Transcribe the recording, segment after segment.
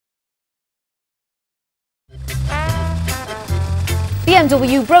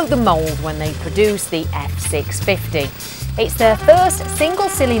BMW broke the mould when they produced the F650. It's their first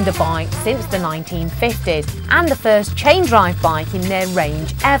single-cylinder bike since the 1950s and the first chain-drive bike in their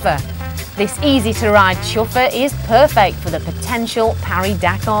range ever. This easy-to-ride chuffer is perfect for the potential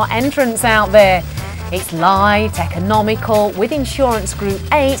Paris-Dakar entrants out there. It's light, economical, with insurance Group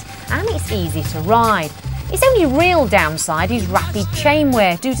 8, and it's easy to ride. Its only real downside is rapid chain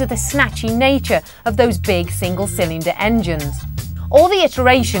wear due to the snatchy nature of those big single-cylinder engines. All the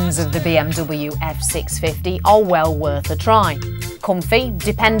iterations of the BMW F650 are well worth a try. Comfy,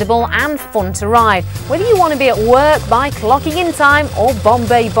 dependable and fun to ride. Whether you want to be at work by clocking in time or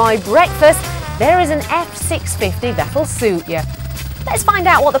Bombay by breakfast, there is an F650 that'll suit you. Let's find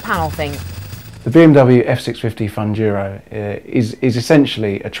out what the panel think. The BMW F650 Funduro is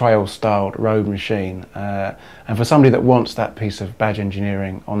essentially a trail-styled road machine, and for somebody that wants that piece of badge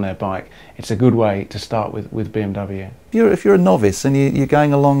engineering on their bike, it's a good way to start with BMW. If you're a novice and you're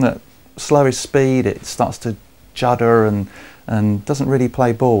going along at slowest speed, it starts to judder and doesn't really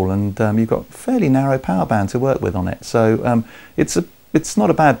play ball, and you've got a fairly narrow power band to work with on it. So it's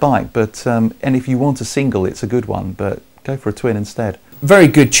not a bad bike, but and if you want a single, it's a good one, but go for a twin instead. Very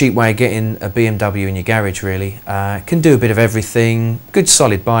good cheap way of getting a BMW in your garage really. Can do a bit of everything, good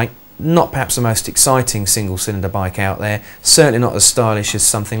solid bike, not perhaps the most exciting single cylinder bike out there, certainly not as stylish as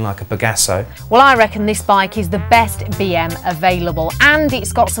something like a Pegaso. Well, I reckon this bike is the best BM available, and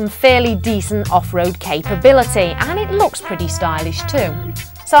it's got some fairly decent off-road capability, and it looks pretty stylish too.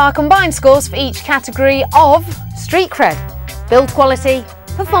 So our combined scores for each category of street cred, build quality,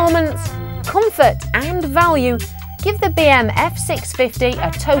 performance, comfort and value give the BMW F650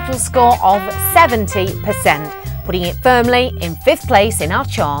 a total score of 70%, putting it firmly in 5th place in our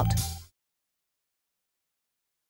chart.